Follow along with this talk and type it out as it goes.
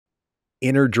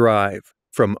Inner Drive,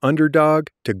 From Underdog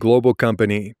to Global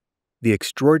Company. The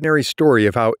extraordinary story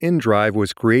of how InDrive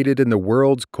was created in the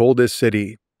world's coldest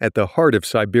city, at the heart of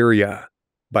Siberia,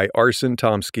 by Arsen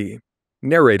Tomsky.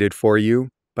 Narrated for you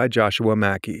by Joshua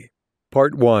Mackey.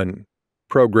 Part 1.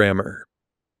 Programmer.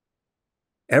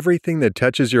 Everything that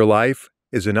touches your life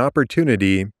is an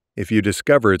opportunity if you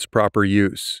discover its proper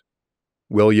use.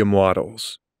 William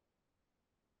Wattles.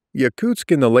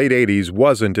 Yakutsk in the late 80s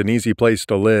wasn't an easy place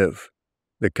to live.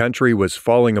 The country was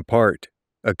falling apart,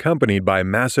 accompanied by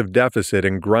massive deficit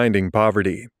and grinding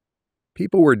poverty.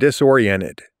 People were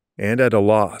disoriented and at a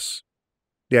loss.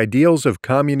 The ideals of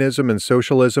communism and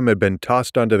socialism had been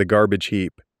tossed onto the garbage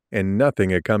heap, and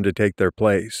nothing had come to take their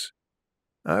place.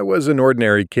 I was an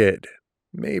ordinary kid,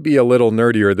 maybe a little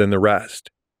nerdier than the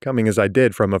rest, coming as I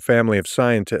did from a family of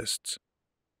scientists.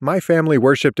 My family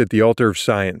worshipped at the altar of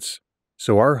science,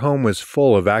 so our home was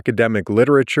full of academic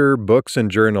literature, books, and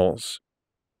journals.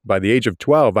 By the age of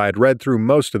 12, I had read through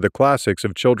most of the classics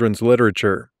of children's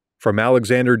literature, from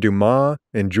Alexander Dumas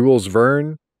and Jules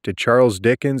Verne to Charles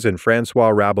Dickens and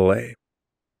François Rabelais.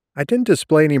 I didn't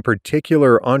display any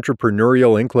particular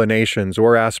entrepreneurial inclinations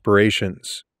or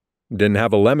aspirations. Didn't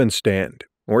have a lemon stand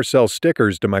or sell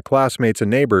stickers to my classmates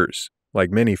and neighbors, like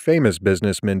many famous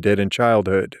businessmen did in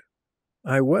childhood.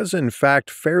 I was in fact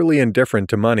fairly indifferent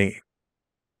to money.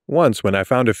 Once when I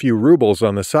found a few rubles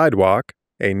on the sidewalk,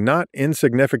 a not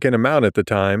insignificant amount at the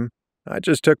time, I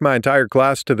just took my entire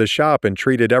class to the shop and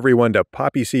treated everyone to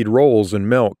poppy seed rolls and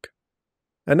milk.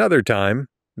 Another time,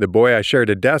 the boy I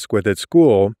shared a desk with at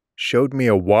school showed me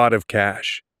a wad of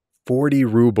cash, 40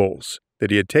 rubles, that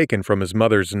he had taken from his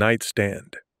mother's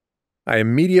nightstand. I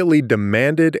immediately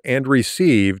demanded and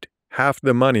received half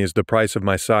the money as the price of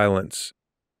my silence.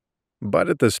 But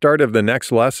at the start of the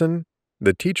next lesson,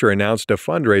 the teacher announced a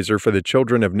fundraiser for the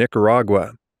children of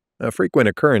Nicaragua, a frequent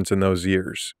occurrence in those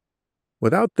years.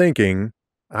 Without thinking,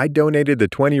 I donated the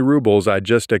 20 rubles I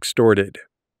just extorted,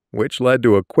 which led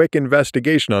to a quick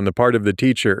investigation on the part of the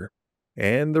teacher,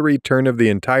 and the return of the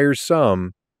entire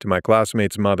sum to my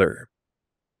classmate's mother.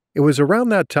 It was around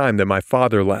that time that my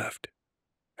father left.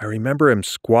 I remember him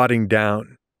squatting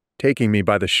down, taking me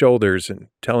by the shoulders and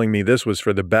telling me this was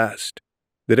for the best,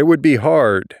 that it would be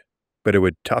hard, but it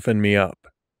would toughen me up.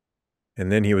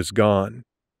 And then he was gone,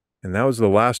 and that was the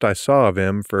last I saw of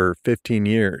him for 15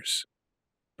 years.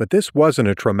 But this wasn't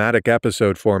a traumatic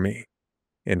episode for me.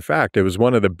 In fact, it was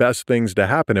one of the best things to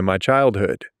happen in my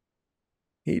childhood.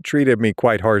 He treated me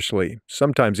quite harshly,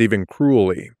 sometimes even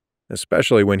cruelly,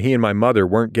 especially when he and my mother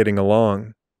weren't getting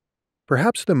along.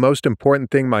 Perhaps the most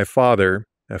important thing my father,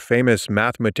 a famous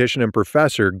mathematician and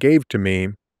professor, gave to me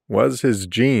was his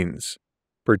genes,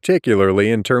 particularly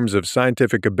in terms of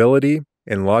scientific ability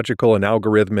and logical and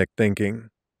algorithmic thinking.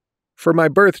 For my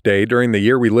birthday during the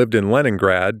year we lived in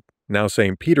Leningrad, now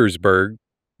St. Petersburg,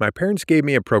 my parents gave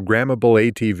me a programmable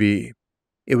ATV.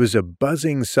 It was a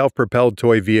buzzing self-propelled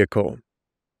toy vehicle.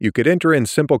 You could enter in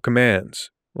simple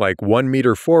commands, like 1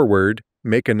 meter forward,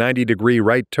 make a 90-degree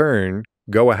right turn,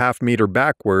 go a half meter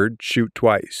backward, shoot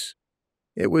twice.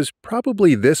 It was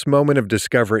probably this moment of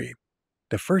discovery,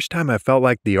 the first time I felt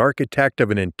like the architect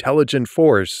of an intelligent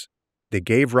force, that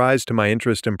gave rise to my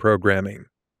interest in programming.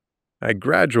 I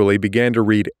gradually began to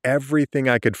read everything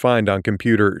I could find on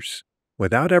computers,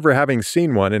 without ever having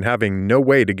seen one and having no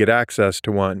way to get access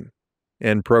to one,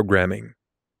 and programming.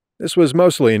 This was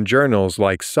mostly in journals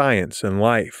like Science and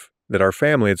Life that our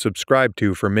family had subscribed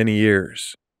to for many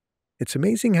years. It's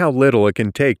amazing how little it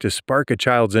can take to spark a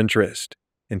child's interest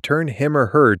and turn him or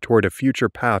her toward a future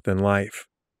path in life.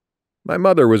 My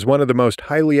mother was one of the most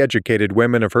highly educated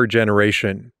women of her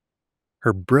generation.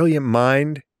 Her brilliant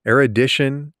mind,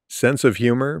 erudition, sense of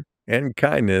humor, and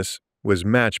kindness was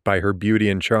matched by her beauty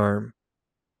and charm.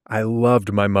 I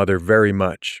loved my mother very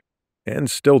much,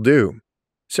 and still do.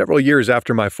 Several years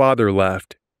after my father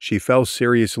left, she fell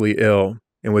seriously ill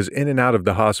and was in and out of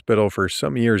the hospital for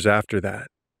some years after that.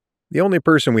 The only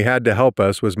person we had to help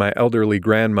us was my elderly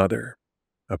grandmother,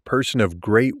 a person of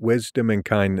great wisdom and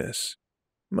kindness.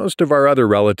 Most of our other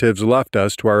relatives left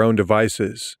us to our own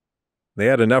devices. They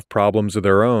had enough problems of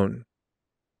their own.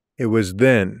 It was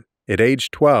then, at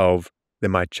age 12, that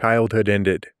my childhood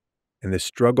ended, and the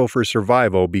struggle for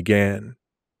survival began.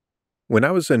 When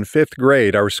I was in 5th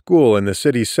grade, our school in the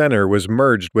city center was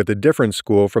merged with a different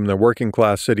school from the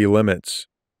working-class city limits.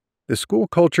 The school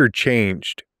culture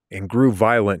changed and grew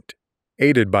violent,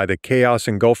 aided by the chaos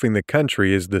engulfing the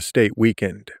country as the state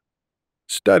weakened.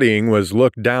 Studying was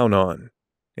looked down on,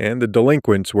 and the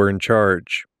delinquents were in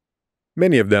charge.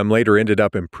 Many of them later ended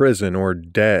up in prison or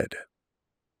dead.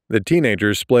 The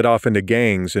teenagers split off into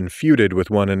gangs and feuded with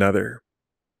one another.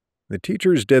 The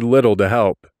teachers did little to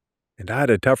help, and I had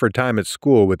a tougher time at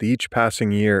school with each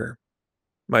passing year.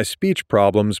 My speech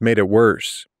problems made it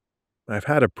worse. I've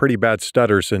had a pretty bad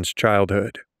stutter since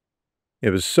childhood.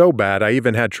 It was so bad I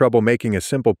even had trouble making a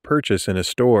simple purchase in a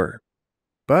store.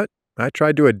 But I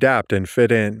tried to adapt and fit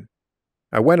in.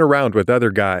 I went around with other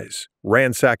guys,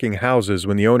 ransacking houses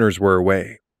when the owners were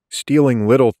away, stealing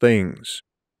little things,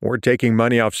 or taking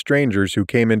money off strangers who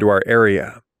came into our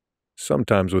area,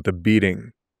 sometimes with a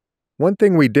beating. One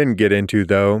thing we didn't get into,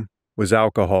 though, was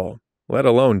alcohol, let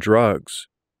alone drugs,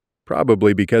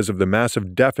 probably because of the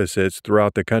massive deficits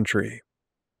throughout the country.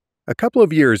 A couple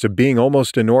of years of being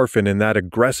almost an orphan in that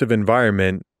aggressive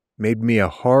environment made me a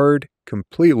hard,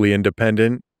 completely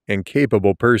independent, and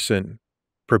capable person,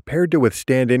 prepared to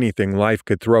withstand anything life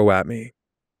could throw at me.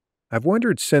 I've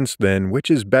wondered since then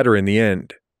which is better in the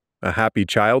end, a happy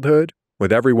childhood,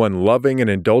 with everyone loving and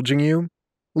indulging you,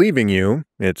 leaving you,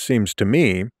 it seems to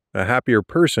me, a happier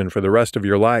person for the rest of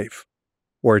your life,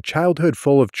 or a childhood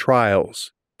full of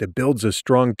trials that builds a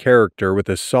strong character with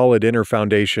a solid inner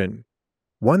foundation,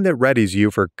 one that readies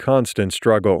you for constant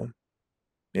struggle.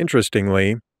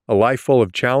 Interestingly, a life full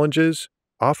of challenges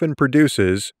often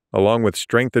produces, along with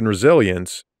strength and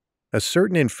resilience, a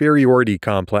certain inferiority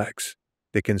complex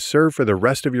that can serve for the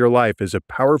rest of your life as a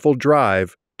powerful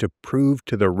drive to prove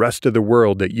to the rest of the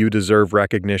world that you deserve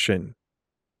recognition.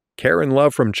 Care and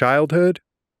love from childhood,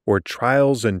 or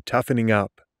trials and toughening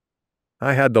up?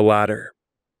 I had the latter.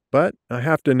 But I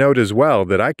have to note as well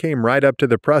that I came right up to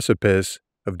the precipice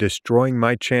of destroying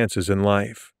my chances in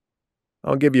life.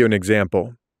 I'll give you an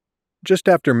example. Just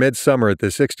after midsummer at the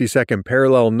 62nd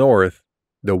parallel north,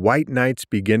 the white nights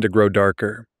begin to grow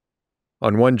darker.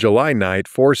 On one July night,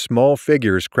 4 small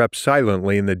figures crept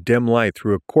silently in the dim light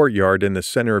through a courtyard in the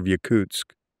center of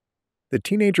Yakutsk. The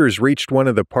teenagers reached one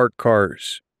of the parked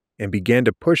cars and began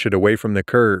to push it away from the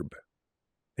curb.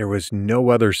 There was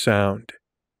no other sound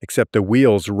except the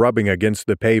wheels rubbing against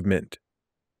the pavement,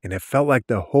 and it felt like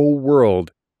the whole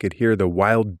world could hear the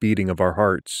wild beating of our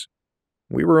hearts.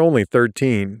 We were only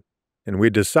 13, and we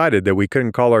decided that we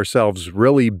couldn't call ourselves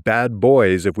really bad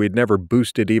boys if we'd never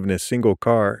boosted even a single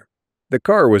car. The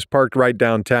car was parked right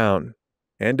downtown,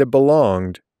 and it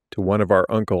belonged to one of our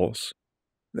uncles.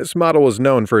 This model was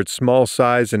known for its small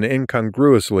size and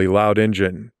incongruously loud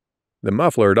engine. The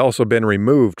muffler had also been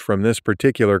removed from this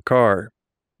particular car,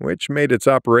 which made its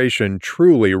operation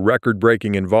truly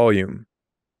record-breaking in volume.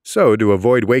 So, to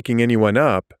avoid waking anyone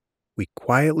up, we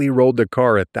quietly rolled the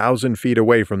car 1,000 feet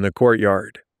away from the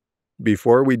courtyard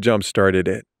before we jump-started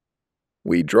it.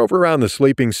 We drove around the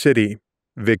sleeping city,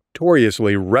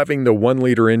 victoriously revving the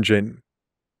 1-liter engine.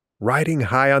 Riding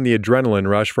high on the adrenaline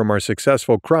rush from our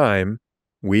successful crime,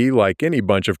 we, like any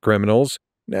bunch of criminals,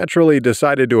 naturally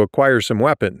decided to acquire some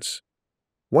weapons.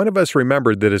 One of us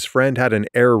remembered that his friend had an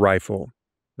air rifle,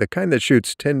 the kind that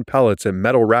shoots tin pellets at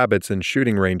metal rabbits in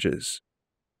shooting ranges.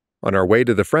 On our way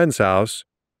to the friend's house,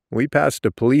 we passed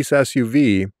a police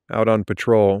SUV out on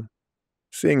patrol.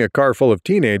 Seeing a car full of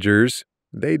teenagers,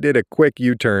 they did a quick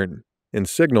U-turn and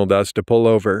signaled us to pull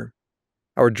over.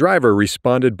 Our driver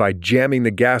responded by jamming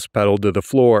the gas pedal to the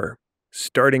floor,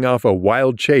 starting off a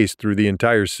wild chase through the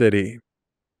entire city.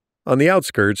 On the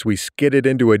outskirts, we skidded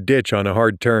into a ditch on a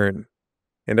hard turn,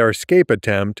 and our escape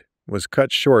attempt was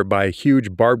cut short by a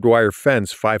huge barbed wire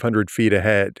fence 500 feet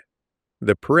ahead,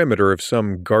 the perimeter of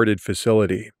some guarded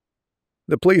facility.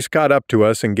 The police caught up to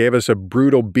us and gave us a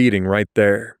brutal beating right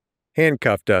there,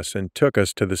 handcuffed us and took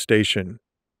us to the station.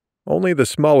 Only the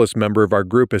smallest member of our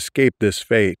group escaped this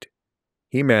fate.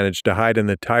 He managed to hide in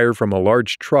the tire from a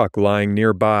large truck lying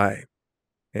nearby,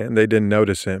 and they didn't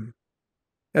notice him.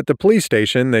 At the police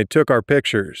station, they took our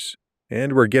pictures,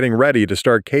 and were getting ready to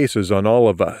start cases on all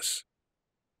of us.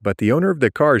 But the owner of the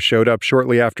car showed up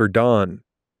shortly after dawn.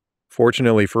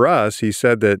 Fortunately for us, he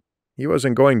said that he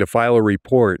wasn't going to file a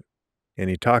report, and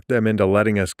he talked them into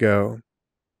letting us go.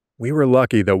 We were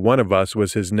lucky that one of us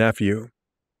was his nephew.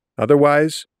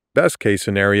 Otherwise, best case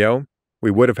scenario,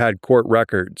 we would have had court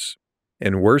records.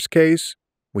 And worst case,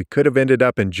 we could have ended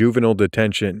up in juvenile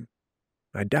detention.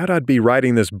 I doubt I'd be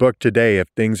writing this book today if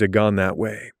things had gone that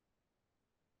way.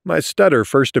 My stutter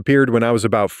first appeared when I was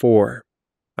about 4.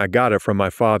 I got it from my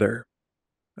father.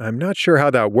 I'm not sure how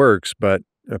that works, but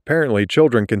apparently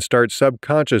children can start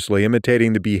subconsciously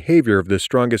imitating the behavior of the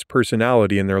strongest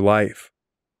personality in their life.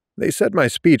 They said my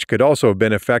speech could also have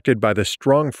been affected by the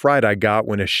strong fright I got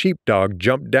when a sheepdog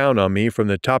jumped down on me from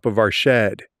the top of our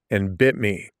shed and bit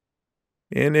me.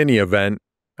 In any event,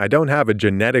 I don't have a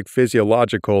genetic,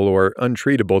 physiological, or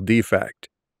untreatable defect,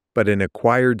 but an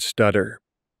acquired stutter.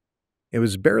 It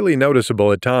was barely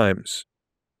noticeable at times,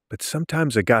 but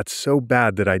sometimes it got so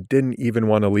bad that I didn't even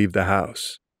want to leave the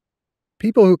house.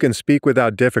 People who can speak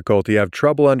without difficulty have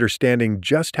trouble understanding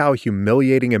just how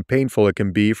humiliating and painful it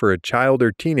can be for a child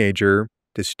or teenager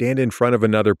to stand in front of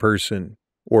another person,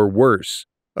 or worse,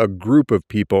 a group of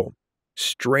people,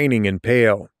 straining and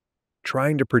pale,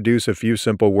 trying to produce a few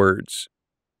simple words.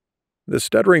 The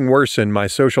stuttering worsened my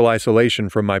social isolation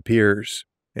from my peers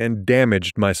and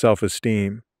damaged my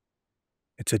self-esteem.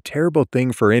 It's a terrible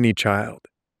thing for any child,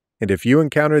 and if you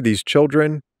encounter these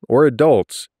children or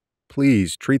adults,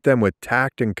 please treat them with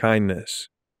tact and kindness.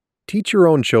 Teach your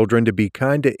own children to be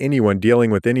kind to anyone dealing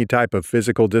with any type of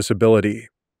physical disability.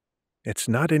 It's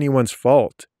not anyone's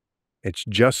fault. It's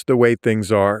just the way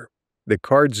things are, the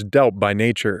cards dealt by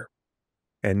nature,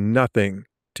 and nothing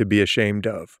to be ashamed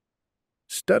of.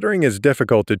 Stuttering is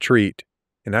difficult to treat,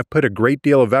 and I've put a great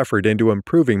deal of effort into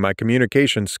improving my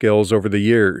communication skills over the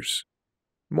years.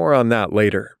 More on that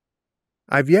later.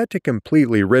 I've yet to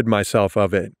completely rid myself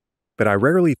of it, but I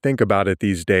rarely think about it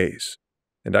these days,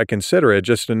 and I consider it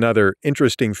just another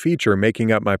interesting feature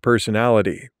making up my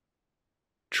personality.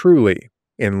 Truly,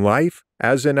 in life,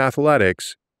 as in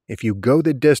athletics, if you go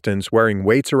the distance wearing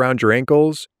weights around your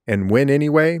ankles and win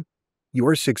anyway,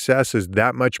 your success is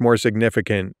that much more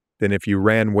significant than if you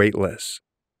ran weightless.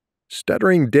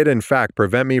 Stuttering did in fact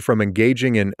prevent me from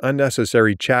engaging in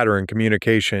unnecessary chatter and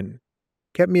communication,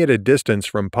 kept me at a distance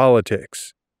from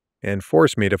politics, and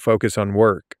forced me to focus on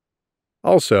work.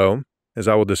 Also, as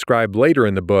I will describe later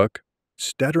in the book,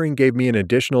 stuttering gave me an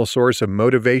additional source of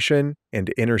motivation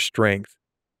and inner strength.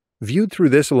 Viewed through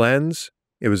this lens,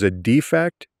 it was a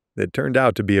defect that turned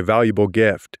out to be a valuable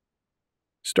gift.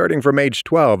 Starting from age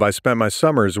 12, I spent my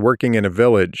summers working in a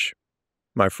village.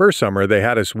 My first summer, they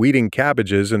had us weeding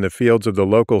cabbages in the fields of the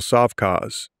local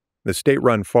sovkhoz, the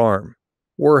state-run farm,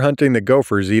 or hunting the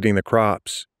gophers eating the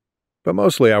crops. But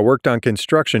mostly I worked on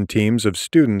construction teams of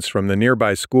students from the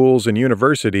nearby schools and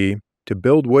university to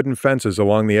build wooden fences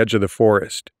along the edge of the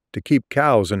forest to keep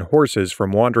cows and horses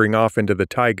from wandering off into the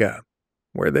taiga,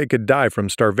 where they could die from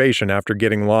starvation after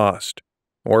getting lost,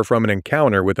 or from an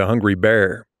encounter with a hungry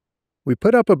bear. We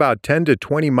put up about 10 to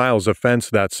 20 miles of fence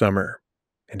that summer,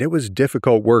 and it was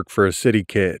difficult work for a city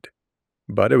kid.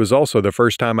 But it was also the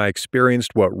first time I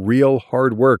experienced what real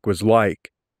hard work was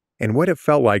like, and what it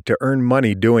felt like to earn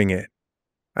money doing it.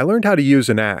 I learned how to use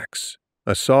an axe,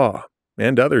 a saw,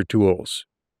 and other tools.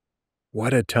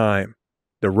 What a time!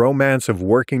 The romance of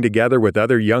working together with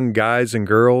other young guys and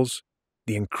girls,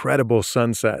 the incredible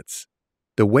sunsets,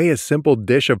 the way a simple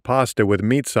dish of pasta with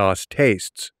meat sauce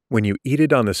tastes when you eat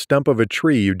it on the stump of a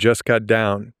tree you just cut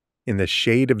down, in the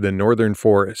shade of the northern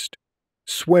forest,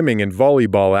 swimming in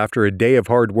volleyball after a day of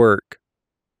hard work,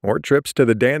 or trips to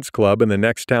the dance club in the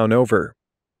next town over,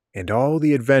 and all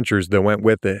the adventures that went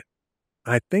with it.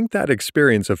 I think that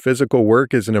experience of physical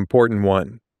work is an important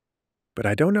one, but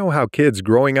I don't know how kids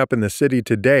growing up in the city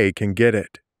today can get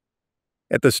it.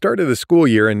 At the start of the school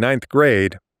year in 9th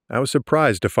grade, I was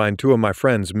surprised to find 2 of my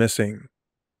friends missing.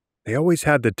 They always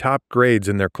had the top grades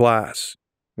in their class,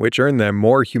 which earned them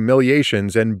more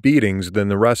humiliations and beatings than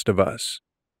the rest of us.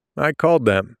 I called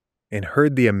them and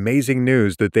heard the amazing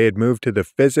news that they had moved to the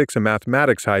physics and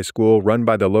mathematics high school run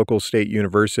by the local state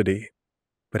university.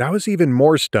 But I was even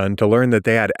more stunned to learn that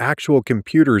they had actual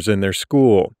computers in their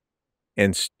school,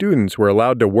 and students were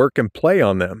allowed to work and play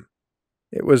on them.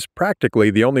 It was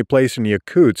practically the only place in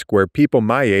Yakutsk where people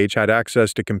my age had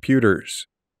access to computers.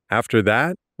 After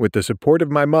that, with the support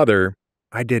of my mother,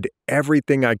 I did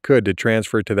everything I could to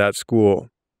transfer to that school,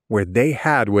 where they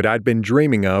had what I'd been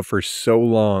dreaming of for so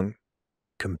long: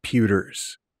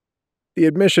 computers. The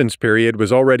admissions period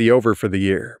was already over for the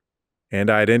year, and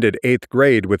I had ended 8th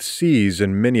grade with C's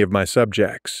in many of my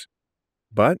subjects.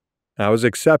 But I was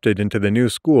accepted into the new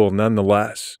school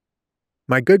nonetheless.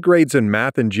 My good grades in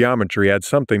math and geometry had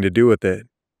something to do with it,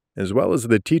 as well as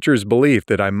the teacher's belief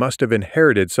that I must have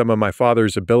inherited some of my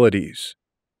father's abilities.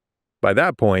 By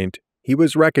that point, he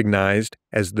was recognized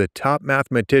as the top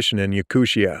mathematician in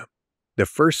Yakutia, the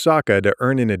first Saka to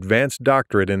earn an advanced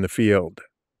doctorate in the field.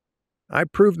 I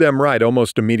proved them right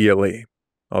almost immediately,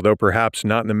 although perhaps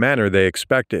not in the manner they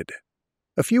expected.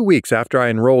 A few weeks after I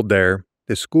enrolled there,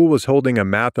 the school was holding a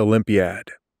math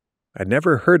Olympiad. I'd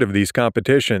never heard of these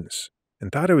competitions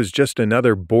and thought it was just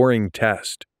another boring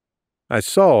test. I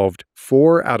solved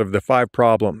 4 out of the 5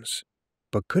 problems,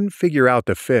 but couldn't figure out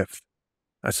the 5th.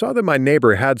 I saw that my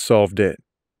neighbor had solved it,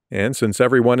 and since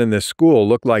everyone in this school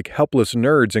looked like helpless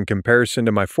nerds in comparison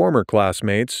to my former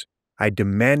classmates, I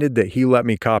demanded that he let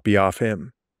me copy off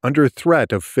him, under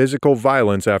threat of physical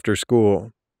violence after school.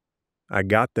 I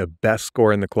got the best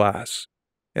score in the class,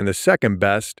 and the second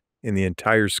best in the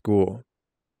entire school.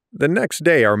 The next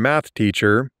day, our math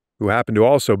teacher, who happened to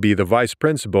also be the vice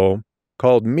principal,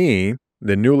 called me,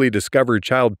 the newly discovered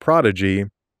child prodigy,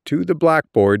 to the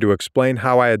blackboard to explain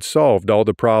how I had solved all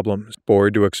the problems,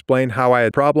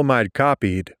 problem I had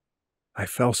copied. I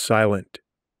fell silent.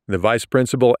 The vice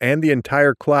principal and the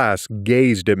entire class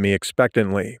gazed at me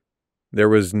expectantly. There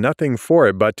was nothing for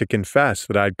it but to confess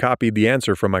that I had copied the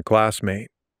answer from my classmate.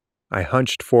 I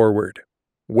hunched forward,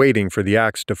 waiting for the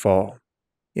axe to fall.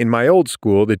 In my old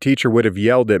school, the teacher would have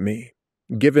yelled at me,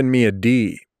 given me a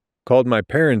D, called my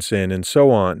parents in, and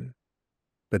so on.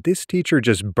 But this teacher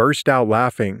just burst out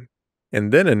laughing,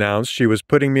 and then announced she was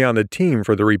putting me on the team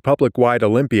for the Republic-wide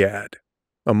Olympiad.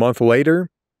 A month later,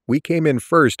 we came in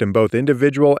first in both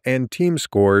individual and team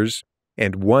scores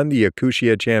and won the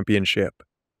Yakutia Championship.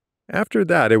 After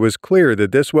that, it was clear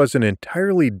that this was an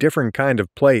entirely different kind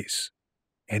of place,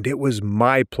 and it was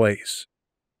my place.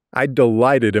 I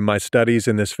delighted in my studies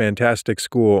in this fantastic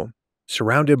school,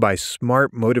 surrounded by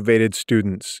smart, motivated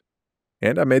students,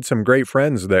 and I made some great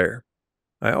friends there.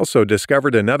 I also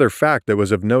discovered another fact that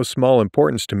was of no small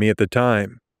importance to me at the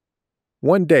time.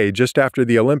 One day, just after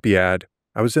the Olympiad,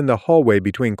 I was in the hallway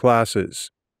between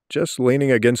classes, just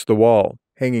leaning against the wall,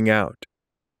 hanging out.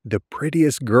 The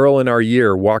prettiest girl in our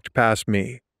year walked past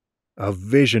me, a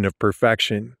vision of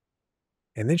perfection.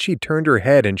 And then she turned her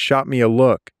head and shot me a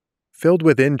look, filled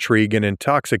with intrigue and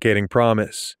intoxicating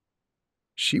promise.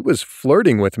 She was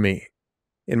flirting with me.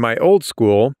 In my old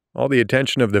school, all the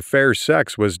attention of the fair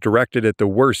sex was directed at the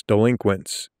worst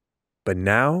delinquents. But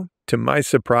now, to my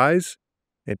surprise,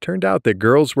 it turned out that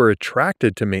girls were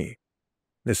attracted to me.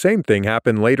 The same thing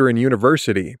happened later in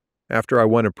university, after I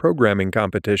won a programming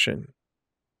competition.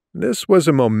 This was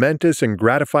a momentous and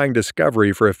gratifying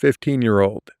discovery for a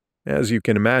 15-year-old, as you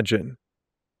can imagine.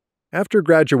 After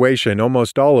graduation,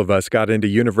 almost all of us got into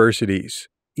universities,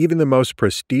 even the most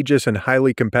prestigious and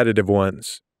highly competitive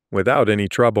ones, without any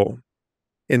trouble.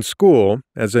 In school,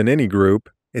 as in any group,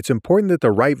 it's important that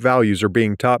the right values are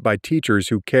being taught by teachers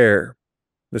who care.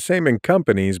 The same in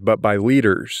companies, but by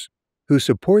leaders, who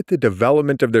support the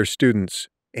development of their students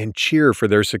and cheer for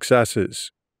their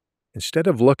successes, instead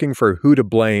of looking for who to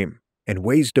blame and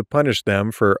ways to punish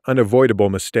them for unavoidable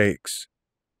mistakes.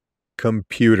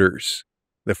 Computers.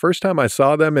 The first time I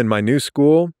saw them in my new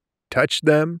school, touched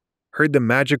them, heard the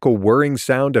magical whirring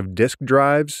sound of disk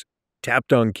drives,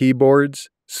 tapped on keyboards,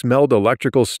 smelled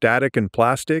electrical static and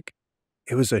plastic,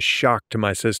 it was a shock to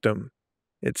my system.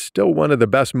 It's still one of the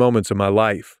best moments of my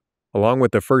life, along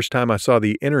with the first time I saw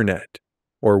the internet,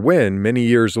 or when, many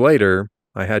years later,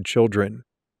 I had children.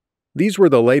 These were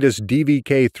the latest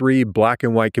DVK3 black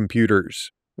and white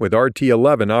computers, with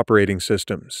RT11 operating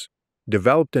systems,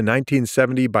 developed in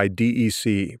 1970 by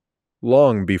DEC,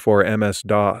 long before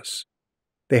MS-DOS.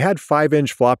 They had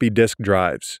 5-inch floppy disk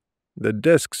drives. The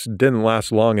disks didn't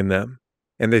last long in them,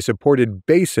 and they supported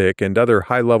BASIC and other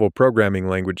high-level programming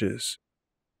languages.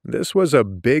 This was a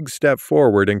big step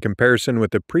forward in comparison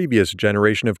with the previous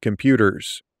generation of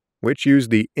computers, which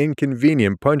used the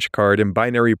inconvenient punch card and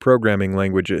binary programming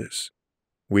languages.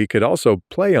 We could also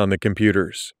play on the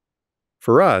computers.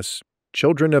 For us,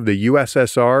 children of the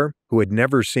USSR who had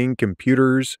never seen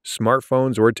computers,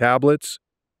 smartphones, or tablets,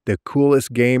 the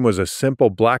coolest game was a simple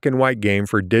black and white game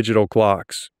for digital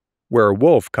clocks, where a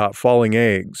wolf caught falling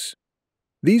eggs.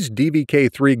 These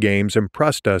DVK3 games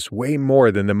impressed us way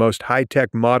more than the most high-tech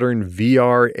modern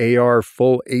VR, AR,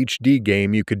 full HD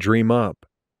game you could dream up.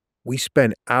 We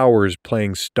spent hours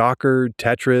playing Stalker,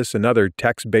 Tetris, and other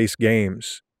text-based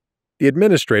games. The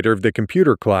administrator of the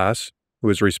computer class, who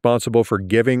was responsible for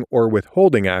giving or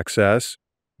withholding access,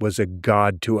 was a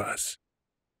god to us.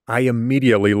 I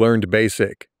immediately learned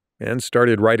BASIC and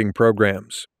started writing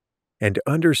programs, and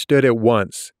understood at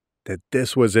once that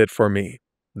this was it for me,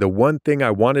 the one thing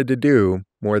I wanted to do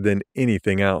more than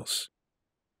anything else.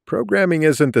 Programming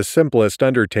isn't the simplest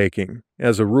undertaking,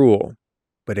 as a rule,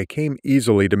 but it came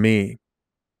easily to me,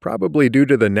 probably due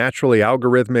to the naturally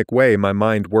algorithmic way my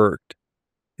mind worked.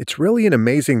 It's really an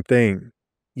amazing thing.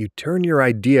 You turn your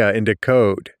idea into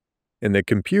code, and the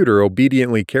computer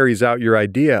obediently carries out your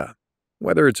idea,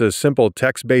 whether it's a simple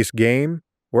text-based game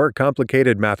or a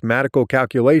complicated mathematical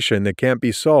calculation that can't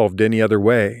be solved any other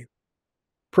way.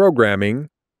 Programming,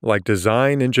 like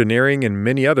design, engineering, and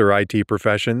many other IT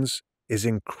professions, is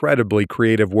incredibly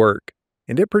creative work,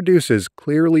 and it produces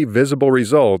clearly visible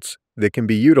results that can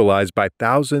be utilized by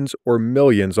thousands or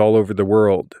millions all over the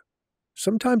world.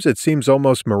 Sometimes it seems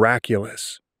almost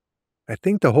miraculous. I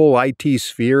think the whole IT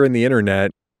sphere and the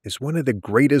internet is one of the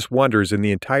greatest wonders in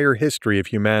the entire history of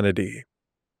humanity.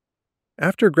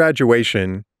 After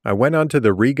graduation, I went on to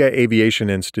the Riga Aviation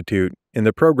Institute in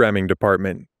the programming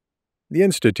department. The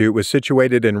institute was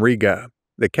situated in Riga,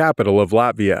 the capital of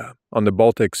Latvia, on the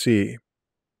Baltic Sea.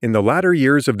 In the latter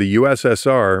years of the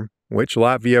USSR, which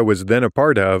Latvia was then a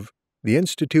part of, the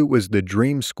institute was the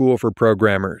dream school for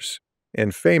programmers,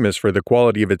 and famous for the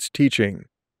quality of its teaching.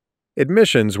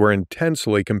 Admissions were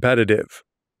intensely competitive,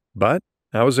 but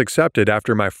I was accepted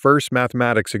after my first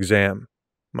mathematics exam,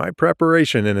 my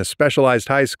preparation in a specialized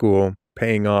high school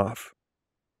paying off.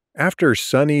 After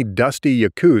sunny, dusty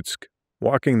Yakutsk,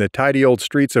 walking the tidy old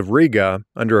streets of Riga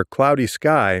under a cloudy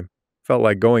sky felt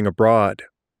like going abroad.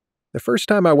 The first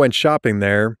time I went shopping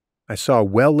there, I saw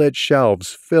well-lit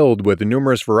shelves filled with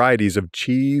numerous varieties of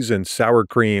cheese and sour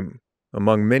cream,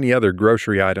 among many other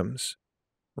grocery items.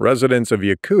 Residents of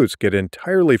Yakutsk had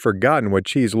entirely forgotten what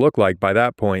cheese looked like by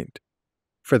that point.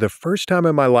 For the first time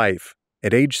in my life,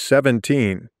 at age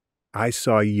 17, I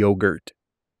saw yogurt.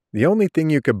 The only thing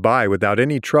you could buy without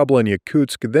any trouble in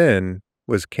Yakutsk then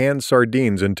was canned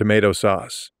sardines and tomato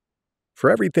sauce. For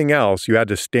everything else, you had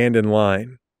to stand in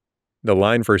line. The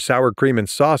line for sour cream and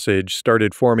sausage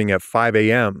started forming at 5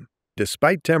 a.m.,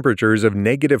 despite temperatures of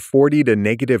 -40 to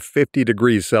 -50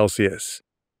 degrees Celsius.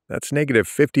 That's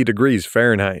 -50 degrees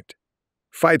Fahrenheit.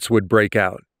 Fights would break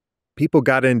out. People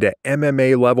got into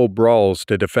MMA-level brawls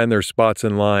to defend their spots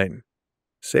in line.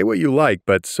 Say what you like,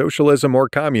 but socialism or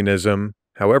communism,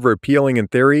 however appealing in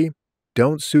theory,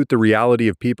 don't suit the reality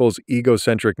of people's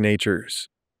egocentric natures.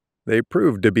 They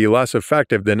proved to be less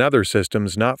effective than other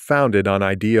systems not founded on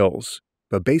ideals,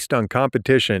 but based on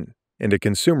competition and a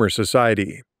consumer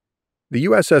society. The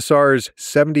USSR's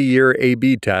 70-year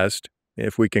A/B test,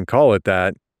 if we can call it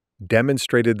that,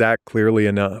 demonstrated that clearly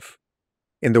enough.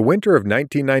 In the winter of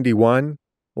 1991,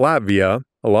 Latvia,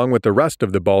 along with the rest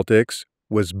of the Baltics,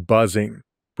 was buzzing,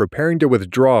 preparing to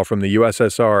withdraw from the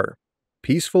USSR,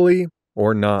 peacefully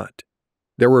or not.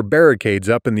 There were barricades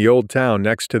up in the old town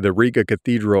next to the Riga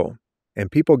Cathedral,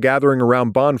 and people gathering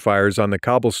around bonfires on the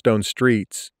cobblestone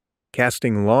streets,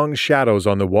 casting long shadows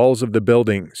on the walls of the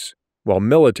buildings, while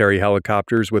military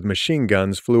helicopters with machine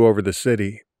guns flew over the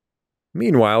city.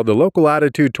 Meanwhile, the local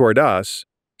attitude toward us,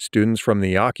 students from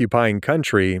the occupying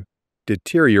country,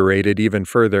 deteriorated even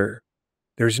further.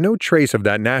 There's no trace of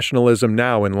that nationalism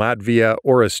now in Latvia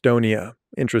or Estonia,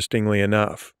 interestingly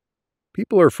enough.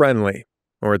 People are friendly,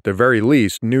 or at the very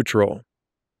least, neutral.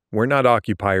 We're not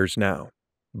occupiers now,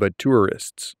 but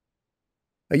tourists.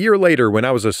 A year later, when I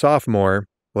was a sophomore,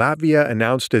 Latvia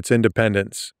announced its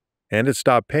independence, and it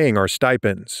stopped paying our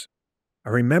stipends. I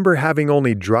remember having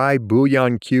only dry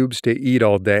bouillon cubes to eat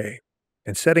all day,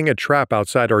 and setting a trap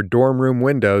outside our dorm room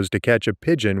windows to catch a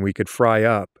pigeon we could fry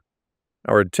up.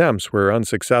 Our attempts were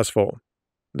unsuccessful.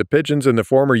 The pigeons in the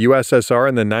former USSR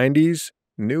in the 90s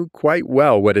knew quite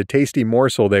well what a tasty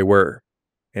morsel they were,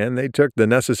 and they took the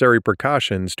necessary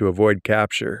precautions to avoid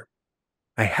capture.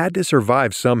 I had to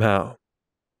survive somehow,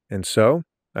 and so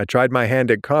I tried my hand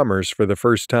at commerce for the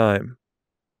first time.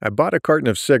 I bought a carton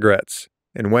of cigarettes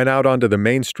and went out onto the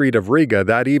main street of Riga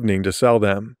that evening to sell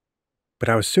them. But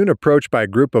I was soon approached by a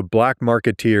group of black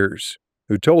marketeers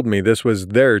who told me this was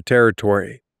their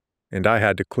territory, and I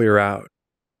had to clear out.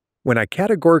 When I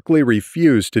categorically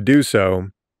refused to do so,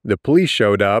 the police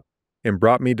showed up and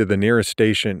brought me to the nearest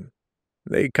station.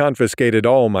 They confiscated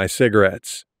all my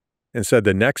cigarettes and said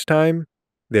the next time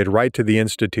they'd write to the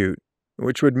institute,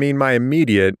 which would mean my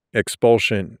immediate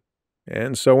expulsion,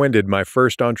 and so ended my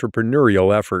first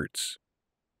entrepreneurial efforts.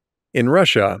 In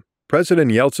Russia, President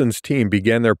Yeltsin's team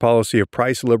began their policy of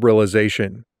price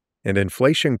liberalization, and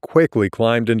inflation quickly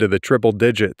climbed into the triple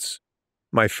digits.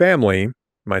 My family,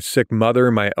 my sick mother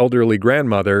and my elderly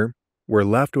grandmother, were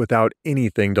left without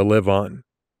anything to live on.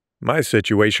 My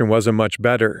situation wasn't much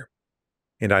better,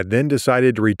 and I then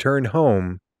decided to return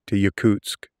home to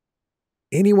Yakutsk.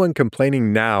 Anyone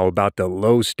complaining now about the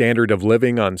low standard of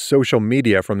living on social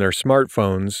media from their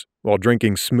smartphones while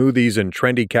drinking smoothies in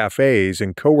trendy cafes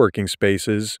and co-working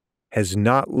spaces has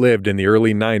not lived in the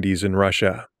early 90s in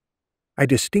Russia. I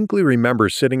distinctly remember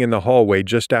sitting in the hallway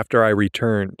just after I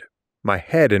returned, my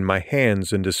head in my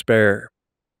hands in despair,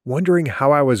 wondering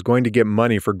how I was going to get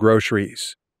money for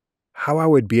groceries, how I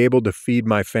would be able to feed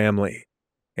my family,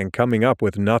 and coming up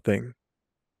with nothing.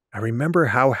 I remember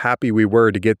how happy we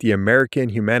were to get the American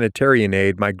humanitarian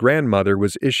aid my grandmother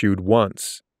was issued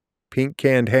once: pink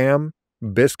canned ham,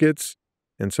 biscuits,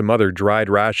 and some other dried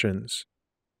rations.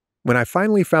 When I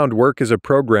finally found work as a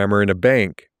programmer in a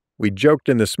bank, we joked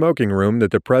in the smoking room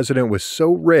that the president was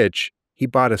so rich he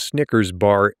bought a Snickers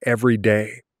bar every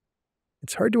day.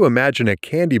 It's hard to imagine a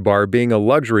candy bar being a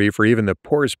luxury for even the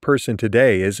poorest person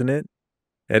today, isn't it?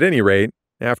 At any rate,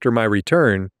 after my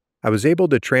return, I was able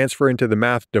to transfer into the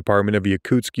math department of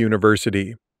Yakutsk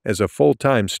University as a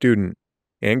full-time student.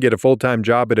 and get a full-time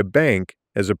job at a bank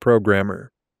as a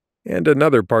programmer, and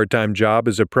another part-time job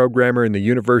as a programmer in the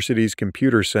university's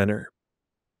computer center.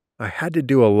 I had to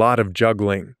do a lot of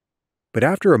juggling, but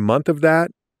after a month of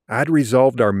that, I'd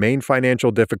resolved our main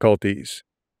financial difficulties,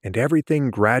 and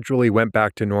everything gradually went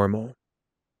back to normal.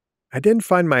 I didn't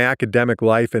find my academic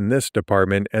life in this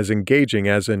department as engaging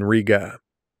as in Riga.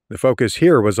 The focus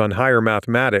here was on higher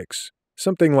mathematics,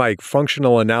 something like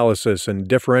functional analysis and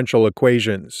differential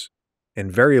equations,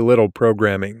 and very little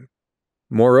programming.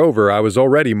 Moreover, I was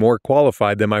already more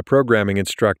qualified than my programming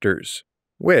instructors,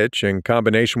 which, in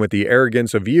combination with the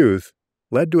arrogance of youth,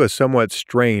 led to a somewhat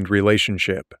strained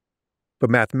relationship. But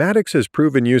mathematics has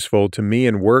proven useful to me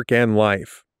in work and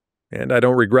life, and I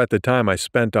don't regret the time I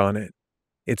spent on it.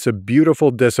 It's a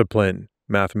beautiful discipline,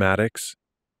 mathematics,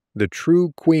 the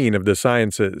true queen of the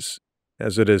sciences,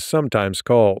 as it is sometimes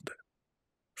called.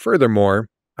 Furthermore,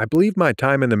 I believe my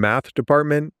time in the math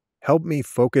department helped me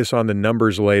focus on the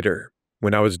numbers later,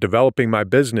 when I was developing my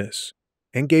business,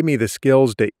 and gave me the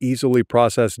skills to easily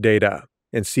process data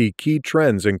and see key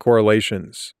trends and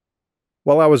correlations.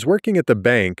 While I was working at the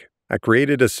bank, I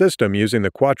created a system using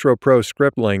the Quattro Pro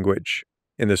script language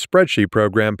and the spreadsheet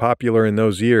program popular in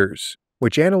those years,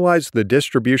 which analyzed the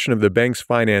distribution of the bank's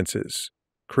finances,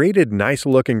 created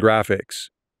nice-looking graphics,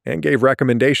 and gave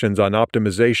recommendations on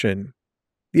optimization.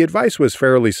 The advice was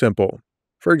fairly simple.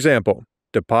 For example,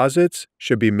 deposits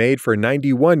should be made for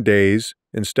 91 days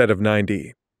instead of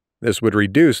 90. This would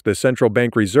reduce the central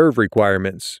bank reserve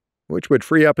requirements, which would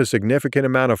free up a significant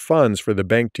amount of funds for the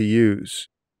bank to use.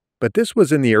 But this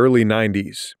was in the early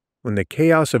 90s, when the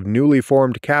chaos of newly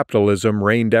formed capitalism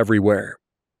reigned everywhere,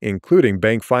 including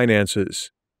bank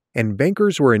finances, and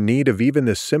bankers were in need of even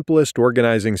the simplest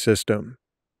organizing system.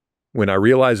 When I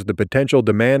realized the potential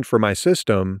demand for my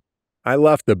system, I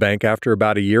left the bank after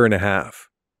about a year and a half.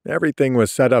 Everything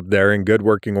was set up there in good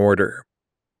working order.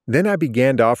 Then I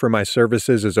began to offer my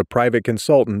services as a private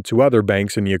consultant to other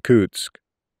banks in Yakutsk.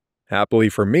 Happily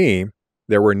for me,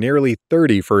 there were nearly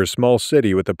 30 for a small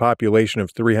city with a population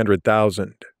of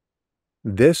 300,000.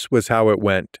 This was how it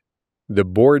went. The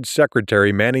board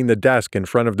secretary manning the desk in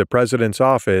front of the president's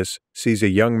office sees a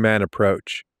young man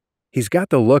approach. He's got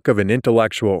the look of an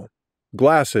intellectual,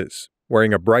 glasses,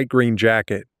 wearing a bright green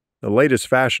jacket, the latest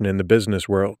fashion in the business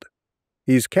world.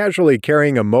 He's casually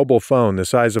carrying a mobile phone the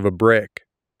size of a brick,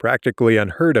 practically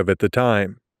unheard of at the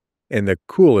time, and the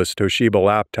coolest Toshiba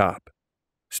laptop.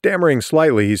 Stammering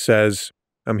slightly, he says,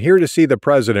 "I'm here to see the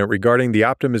president regarding the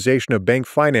optimization of bank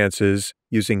finances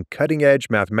using cutting-edge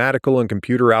mathematical and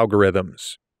computer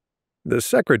algorithms." The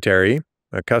secretary,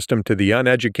 accustomed to the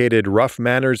uneducated rough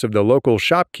manners of the local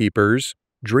shopkeepers,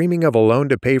 dreaming of a loan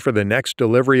to pay for the next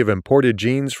delivery of imported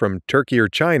jeans from Turkey or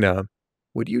China,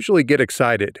 would usually get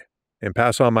excited and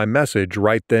pass on my message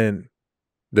right then.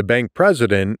 The bank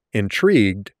president,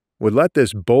 intrigued, would let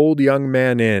this bold young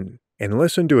man in and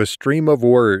listen to a stream of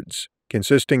words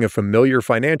consisting of familiar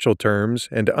financial terms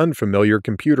and unfamiliar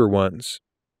computer ones.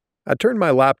 I turned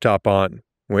my laptop on,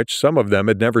 which some of them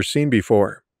had never seen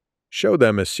before, show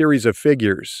them a series of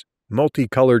figures,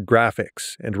 multicolored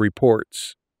graphics, and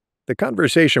reports. The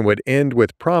conversation would end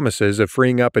with promises of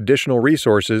freeing up additional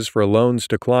resources for loans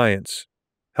to clients,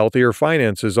 healthier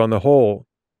finances on the whole,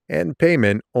 and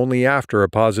payment only after a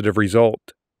positive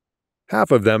result.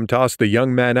 Half of them tossed the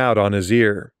young man out on his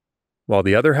ear, while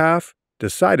the other half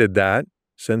decided that,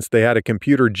 since they had a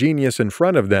computer genius in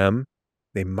front of them,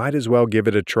 they might as well give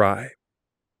it a try.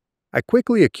 I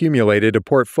quickly accumulated a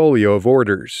portfolio of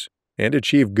orders and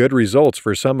achieved good results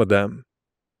for some of them.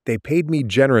 They paid me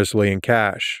generously in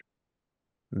cash.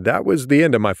 That was the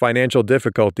end of my financial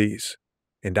difficulties,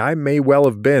 and I may well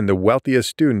have been the wealthiest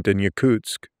student in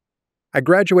Yakutsk. I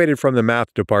graduated from the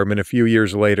math department a few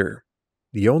years later,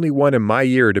 the only one in my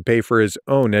year to pay for his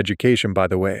own education, by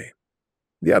the way.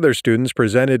 The other students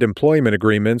presented employment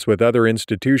agreements with other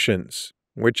institutions,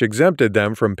 which exempted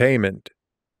them from payment.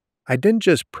 I didn't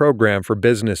just program for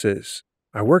businesses.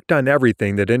 I worked on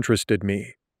everything that interested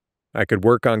me. I could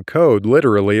work on code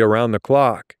literally around the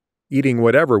clock, eating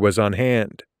whatever was on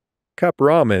hand. Cup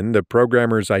ramen, the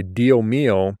programmer's ideal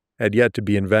meal, had yet to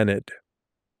be invented.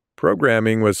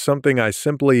 Programming was something I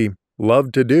simply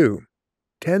loved to do.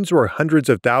 Tens or hundreds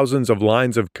of thousands of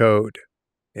lines of code.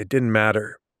 It didn't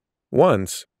matter.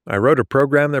 Once, I wrote a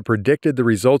program that predicted the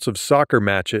results of soccer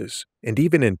matches and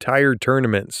even entire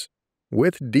tournaments,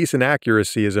 with decent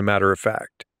accuracy as a matter of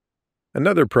fact.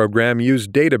 Another program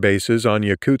used databases on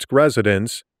Yakutsk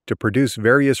residents to produce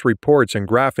various reports and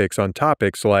graphics on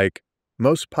topics like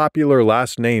most popular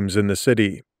last names in the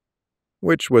city,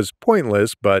 which was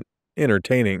pointless but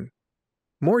entertaining.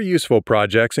 More useful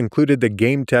projects included the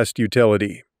Game Test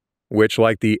utility, which,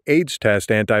 like the AIDS Test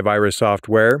antivirus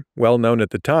software, well known at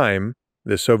the time,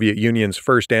 the Soviet Union's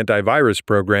first antivirus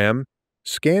program,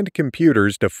 scanned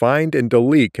computers to find and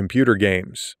delete computer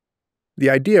games. The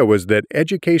idea was that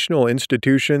educational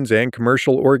institutions and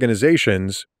commercial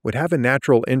organizations would have a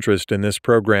natural interest in this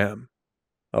program.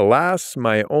 Alas,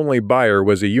 my only buyer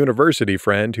was a university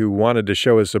friend who wanted to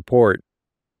show his support.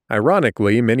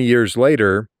 Ironically, many years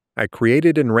later, I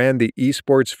created and ran the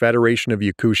Esports Federation of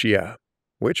Yakutia,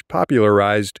 which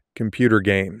popularized computer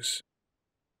games.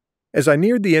 As I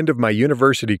neared the end of my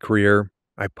university career,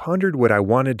 I pondered what I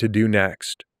wanted to do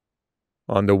next.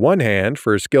 On the one hand,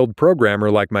 for a skilled programmer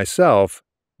like myself,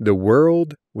 the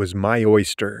world was my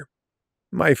oyster.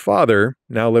 My father,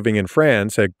 now living in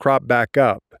France, had cropped back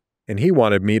up, and he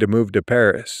wanted me to move to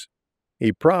Paris.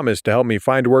 He promised to help me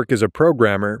find work as a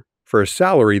programmer for a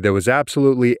salary that was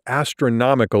absolutely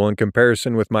astronomical in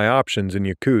comparison with my options in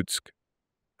Yakutsk.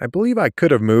 I believe I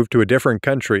could have moved to a different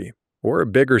country or a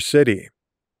bigger city.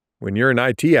 When you're an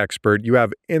IT expert, you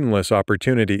have endless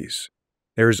opportunities.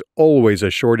 There's always a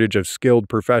shortage of skilled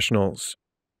professionals,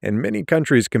 and many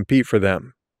countries compete for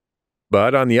them.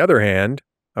 But on the other hand,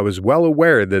 I was well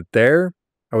aware that there,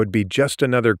 I would be just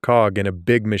another cog in a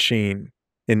big machine,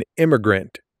 an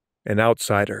immigrant, an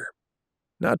outsider.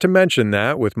 Not to mention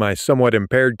that, with my somewhat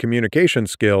impaired communication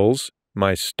skills,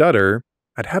 my stutter,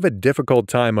 I'd have a difficult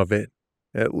time of it,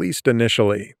 at least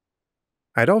initially.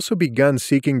 I'd also begun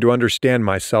seeking to understand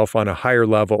myself on a higher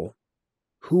level,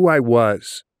 who I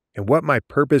was, and what my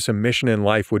purpose and mission in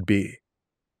life would be.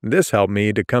 This helped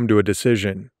me to come to a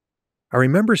decision. I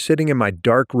remember sitting in my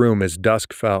dark room as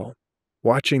dusk fell,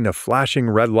 watching the flashing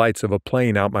red lights of a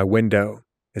plane out my window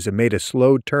as it made a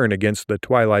slow turn against the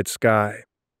twilight sky.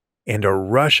 And a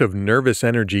rush of nervous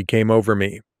energy came over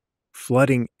me,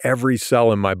 flooding every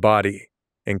cell in my body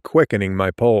and quickening my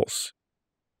pulse.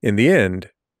 In the end,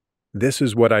 this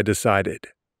is what I decided.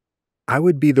 I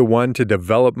would be the one to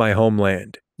develop my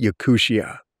homeland,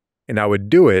 Yakutia, and I would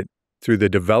do it through the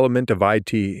development of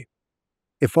IT.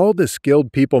 If all the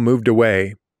skilled people moved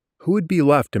away, who would be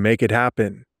left to make it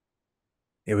happen?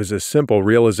 It was a simple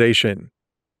realization.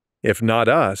 If not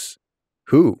us,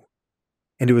 who?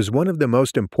 And it was one of the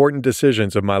most important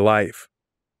decisions of my life.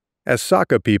 As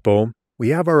Saka people, we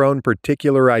have our own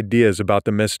particular ideas about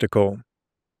the mystical.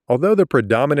 Although the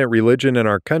predominant religion in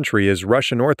our country is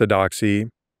Russian Orthodoxy,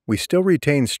 we still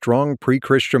retain strong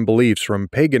pre-Christian beliefs from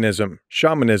paganism,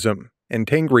 shamanism, and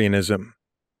Tangrianism.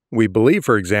 We believe,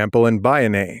 for example, in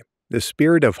Bayane, the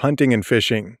spirit of hunting and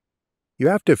fishing. You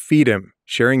have to feed him,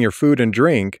 sharing your food and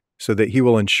drink, so that he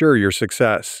will ensure your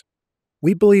success.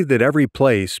 We believe that every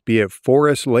place, be it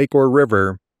forest, lake, or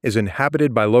river, is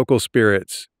inhabited by local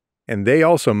spirits, and they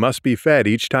also must be fed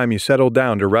each time you settle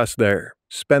down to rest there,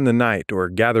 spend the night, or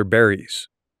gather berries.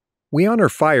 We honor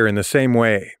fire in the same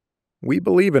way. We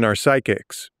believe in our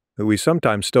psychics, who we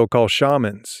sometimes still call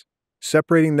shamans,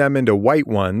 separating them into white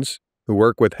ones, who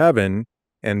work with heaven,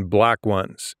 and black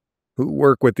ones, who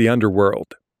work with the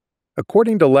underworld.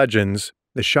 According to legends,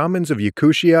 the shamans of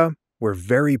Yakutia were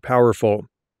very powerful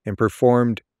and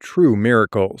performed true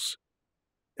miracles.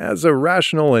 As a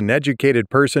rational and educated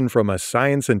person from a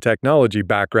science and technology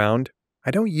background,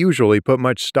 I don't usually put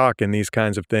much stock in these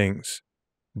kinds of things.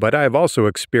 But I have also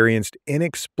experienced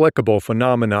inexplicable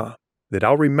phenomena that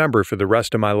I'll remember for the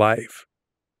rest of my life.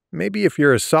 Maybe if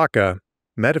you're a Saka,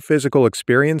 metaphysical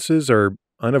experiences are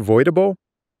unavoidable?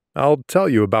 I'll tell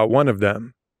you about one of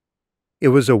them. It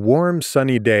was a warm,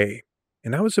 sunny day,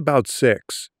 and I was about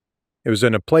 6. It was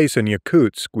in a place in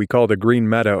Yakutsk we called a green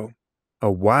meadow,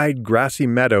 a wide grassy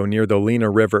meadow near the Lena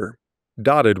River,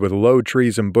 dotted with low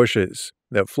trees and bushes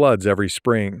that floods every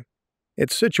spring.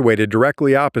 It's situated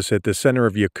directly opposite the center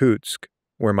of Yakutsk,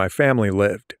 where my family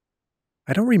lived.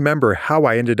 I don't remember how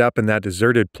I ended up in that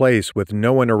deserted place with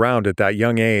no one around at that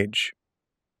young age,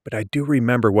 but I do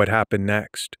remember what happened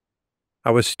next. I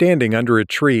was standing under a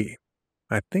tree,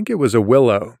 I think it was a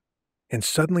willow, and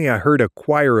suddenly I heard a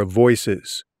choir of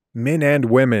voices, men and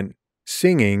women,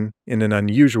 singing in an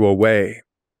unusual way.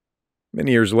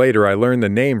 Many years later, I learned the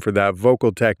name for that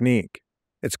vocal technique.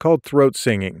 It's called throat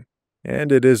singing,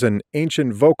 and it is an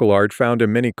ancient vocal art found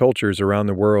in many cultures around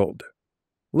the world.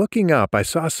 Looking up, I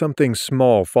saw something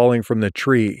small falling from the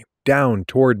tree, down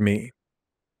toward me.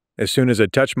 As soon as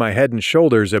it touched my head and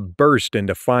shoulders, it burst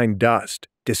into fine dust,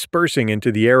 dispersing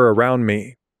into the air around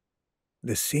me.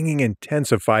 The singing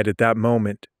intensified at that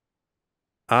moment.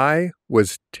 I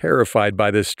was terrified by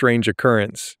this strange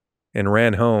occurrence and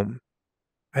ran home.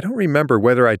 I don't remember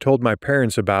whether I told my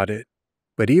parents about it,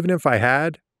 but even if I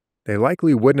had, they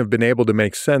likely wouldn't have been able to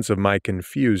make sense of my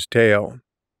confused tale.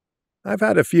 I've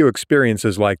had a few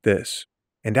experiences like this,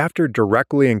 and after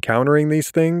directly encountering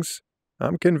these things,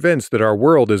 I'm convinced that our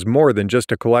world is more than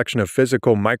just a collection of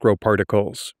physical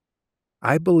microparticles.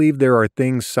 I believe there are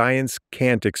things science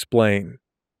can't explain,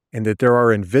 and that there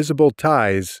are invisible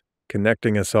ties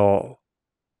connecting us all.